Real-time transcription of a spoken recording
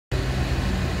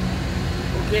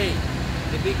Okay,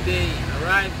 the big day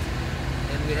arrived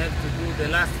and we have to do the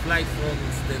last flight from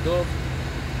Sde Dov.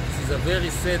 This is a very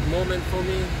sad moment for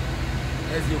me.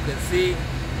 As you can see,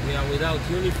 we are without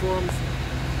uniforms.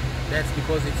 That's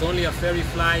because it's only a ferry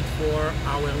flight for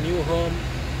our new home,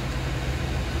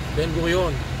 Ben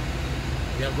Gurion.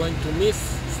 We are going to miss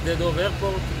Sde Dov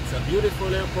Airport. It's a beautiful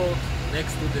airport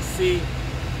next to the sea.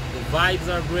 The vibes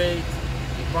are great.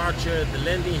 Departure, the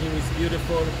landing here is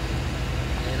beautiful.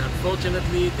 And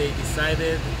unfortunately, they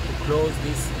decided to close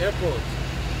this airport.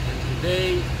 And today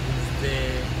is the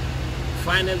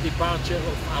final departure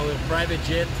of our private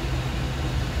jet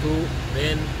to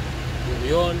Ben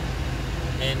Gurion.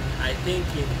 And I think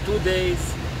in 2 days,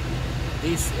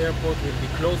 this airport will be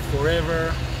closed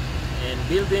forever. And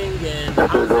building and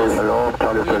houses שלום,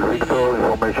 צ'ארלי הוטל ויקטור,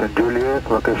 אינפורמיישן ג'וליאט,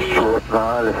 מבקש תשובות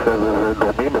נעה לסבב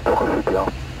דרומי בתוך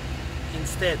ה-CTR.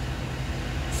 instead.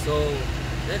 So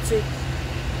that's it.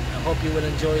 I hope you will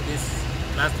enjoy this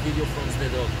last video from Sde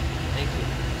Dov. Thank you.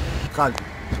 התחלתי.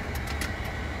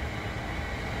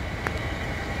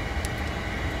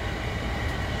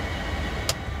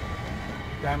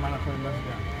 גם אנחנו עם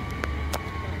הסגן.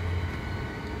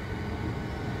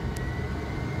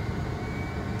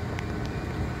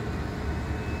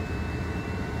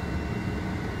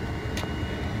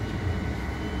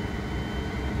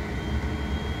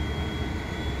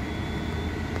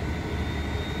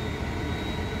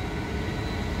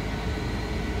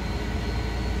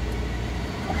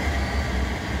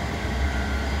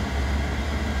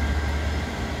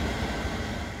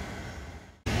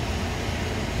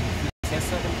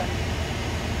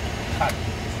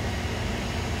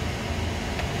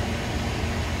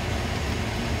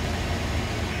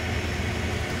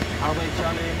 ארבע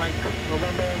צ'ארלי מייק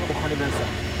נובמבר, מוכנים לנסוע.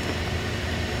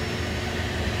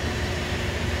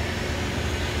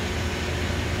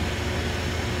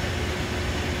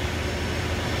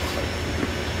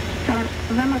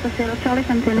 נובמבר, תשאיר צ'ארלי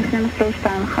תמצא לפני מסלול 2-1.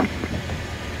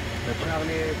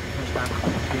 וצ'ארלי 2-1,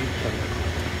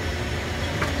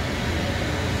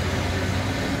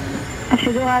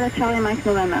 השידור היה לצ'ארלי מייק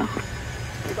נובמבר.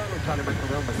 קיבלנו צ'ארלי מייק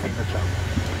נובמבר בסין לצ'ארלי.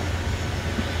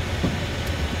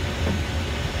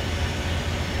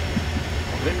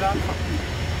 עוברים לאלפא.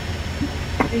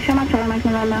 היא שמעת צ'ארלי מייק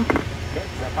נובמבר? כן,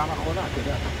 זה הפעם האחרונה, את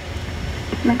יודעת.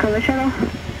 מקווה שלא.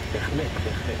 בהחלט.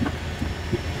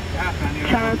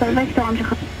 צ'ארלי הוטל ויקטור,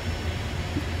 המשך.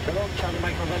 שלום, צ'ארלי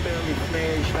מייק נובמבר לפני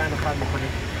 2-1 מוכנים.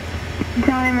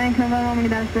 צ'ארלי מייק נובמבר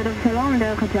מגדל שדה דב שלום,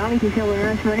 דרך הצ'ארלי תישאר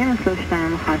ב-180 מסלול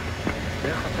 2-1.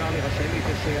 דרך הצ'ארלי רשאי לי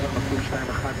תשאר מסלול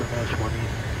 2-1 ב-180.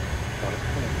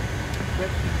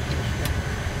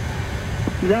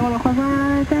 זהו, לא חוזרים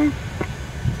אליי איתי?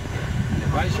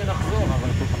 הלוואי שנחזור, אבל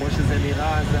כמו שזה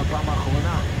נראה, זה הפעם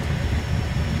האחרונה.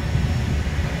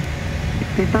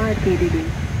 נפרד כידידים.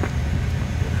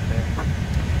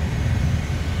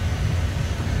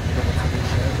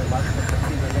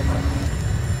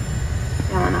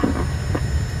 גם אנחנו.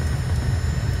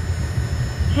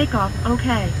 Take off,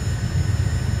 okay.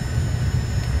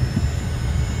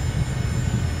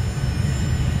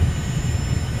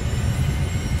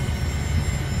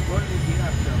 כל נגיעה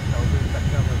עכשיו, אתה עובר את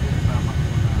הקו הזה פעם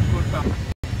אחרונה, כל פעם.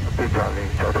 צ'ארלי,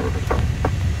 צ'ארלי ויקטור.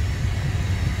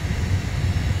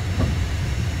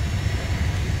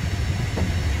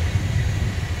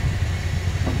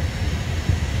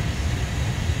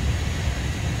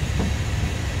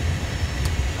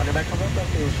 אני מקווה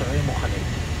שיושרים מוכנים.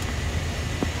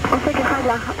 אופק אחד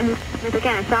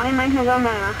מתקן, צ'ארלי מייק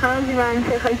נובמבר, לאחר הזיבה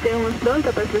המשך על ציר מסלול,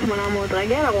 טפס ב-800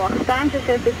 רגל, הרוח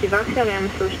 260 7 קשרים,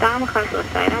 מסלול 2-1,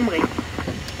 רשאי להמריא.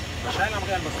 רשאי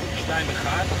להמריא על מסלול 2-1,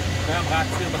 אחרי המראה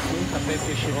ציר מסלול, טפס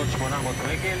ישירות 800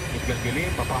 רגל, מתגלגלים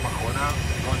בפעם האחרונה,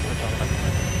 בואו נצא צ'ארלי מייק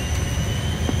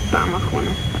נובמבר. פעם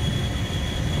האחרונה.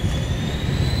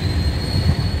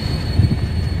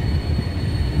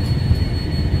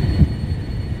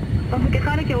 אופק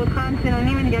אחד היכרותך עם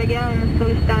סינונים מתגלגל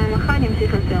למסלול 2-1,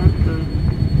 ימשיך על ציר מסלול.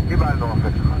 קיבלנו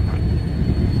אופק אחד.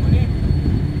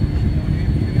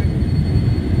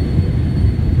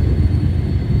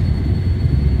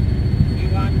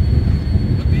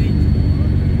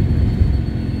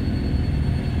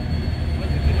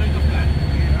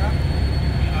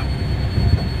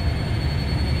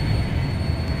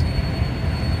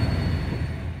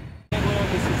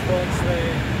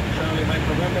 Charlie Mike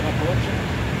November approaching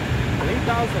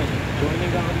 3000,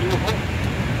 joining our new home.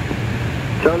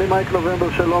 Charlie Mike November,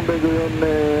 Shalom, Ben Gurion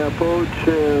approach,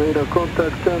 radar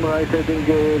contact, turn right heading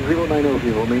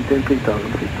 0900, maintain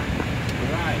 3000 feet.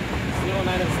 Right,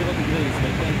 090 degrees,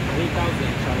 maintain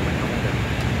 3000, Charlie Mike November.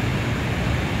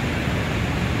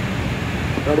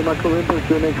 Charlie Mike November,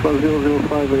 QNX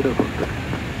 1005, radar contact.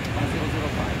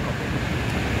 1005.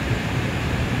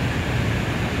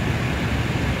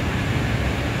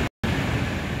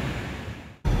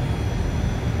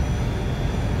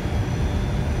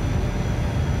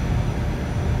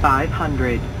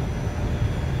 500.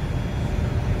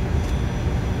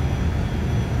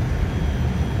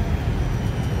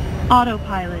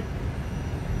 Autopilot.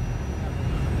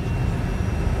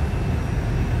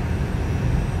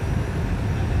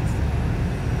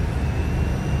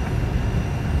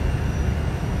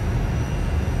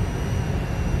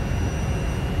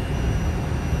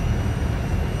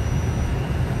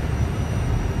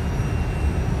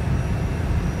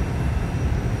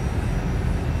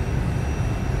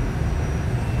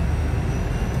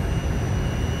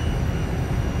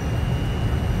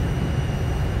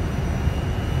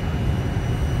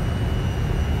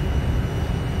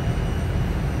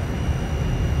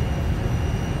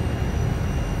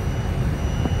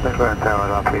 Grand Tower,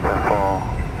 Lapita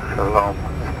 4, Shalom,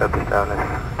 step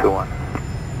established, 2-1.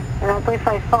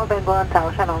 354, Ben Gurion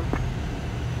Tower, Shalom.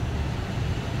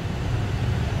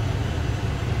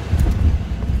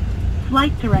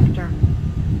 Flight director.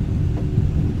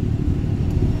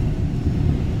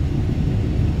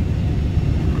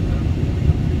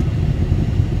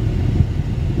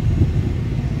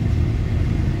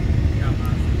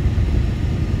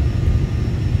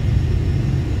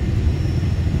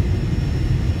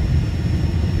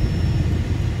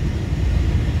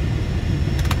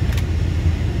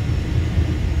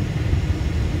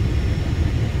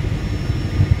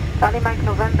 Charlie Mike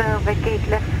November, vacate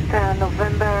left,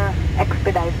 November,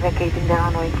 expedite vacating the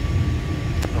runway.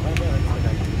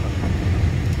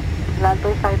 Land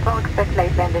 354, expect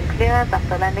light landing clearance,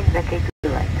 after landing vacate to the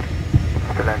right.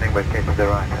 After landing, vacate to the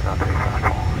right, and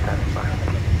 354, standing by.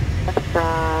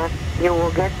 You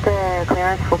will get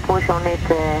clearance for push on it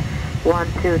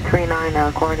 1239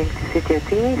 according to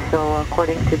CTOT, so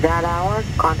according to that hour,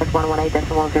 contact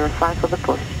 118.05 for the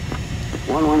push.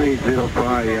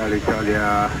 11805,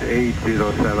 Alitalia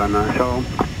 807, Shalom.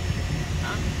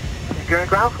 You're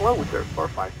ground flow, sir,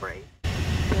 453.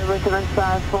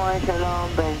 754, Shalom,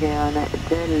 Ben Gurion,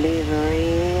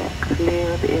 delivery,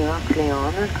 cleared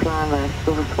Heraklion, climb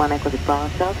Surface 1 Echo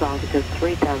departure, altitude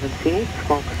 3000 feet,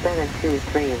 smoke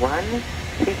 7231,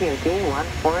 CTOT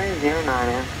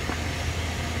 1409.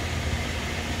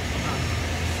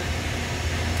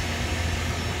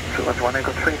 Surface 1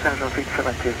 Echo 3000 feet,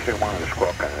 7231 on the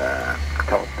squawk,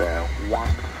 code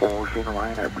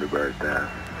 1409, Bluebird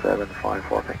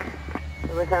 754, thank you.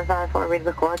 754, read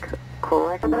the correct.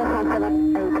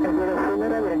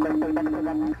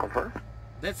 Confirm.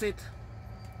 That's it.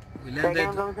 We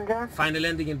landed. Final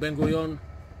landing in Ben Gurion.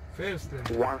 First,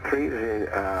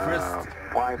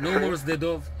 13053. No more Sde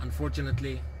Dov,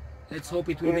 unfortunately. Let's hope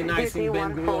it will be nice in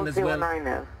Ben Gurion as well.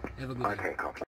 Have a good day. Okay, copy.